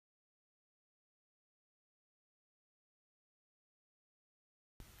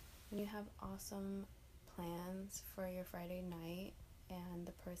when you have awesome plans for your Friday night and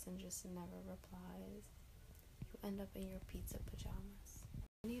the person just never replies, you end up in your pizza pajamas.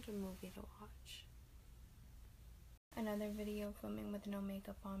 I need a movie to watch. Another video filming with no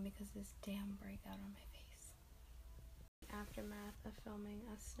makeup on because this damn breakout on my face. Aftermath of filming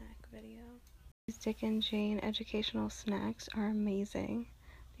a snack video. These Dick and Jane educational snacks are amazing.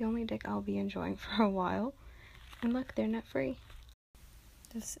 The only dick I'll be enjoying for a while. And look, they're nut free.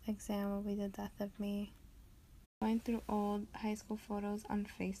 This exam will be the death of me. Going through old high school photos on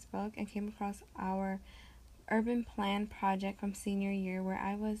Facebook and came across our urban plan project from senior year where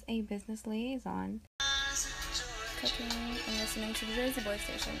I was a business liaison. Cooking and listening to the Jersey Boy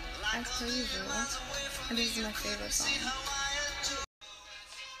station as per usual, and this is my favorite song.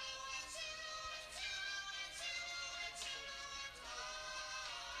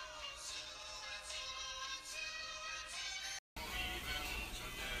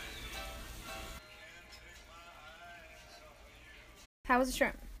 How was the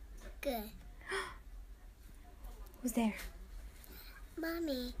shrimp? Good. Who's there?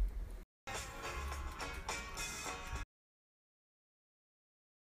 Mommy.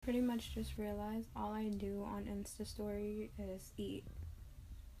 Pretty much just realized all I do on Insta story is eat.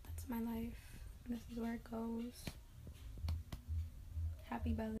 That's my life. This is where it goes.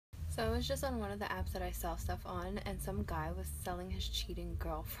 Happy belly. So I was just on one of the apps that I sell stuff on, and some guy was selling his cheating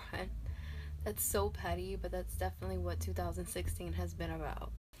girlfriend. That's so petty, but that's definitely what 2016 has been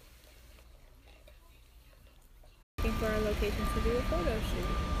about. Looking for a location to do a photo shoot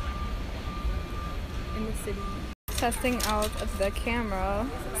in the city. Testing out the camera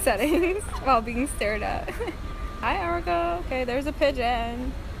settings while being stared at. Hi, Erica. Okay, there's a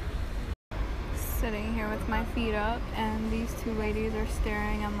pigeon. Sitting here with my feet up, and these two ladies are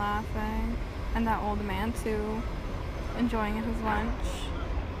staring and laughing, and that old man too, enjoying his lunch.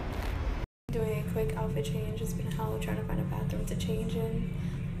 Doing a quick outfit change. It's been hell trying to find a bathroom to change in,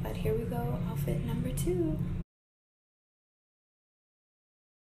 but here we go. Outfit number 2.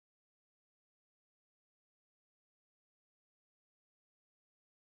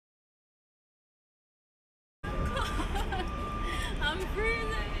 I'm freezing.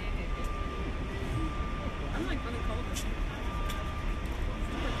 I'm like really cold.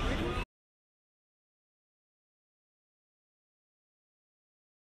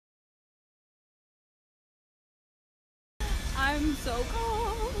 I'm so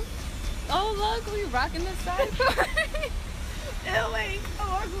cold. Oh look, we rocking the side part. Ew, wait.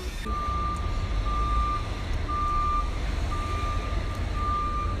 Oh,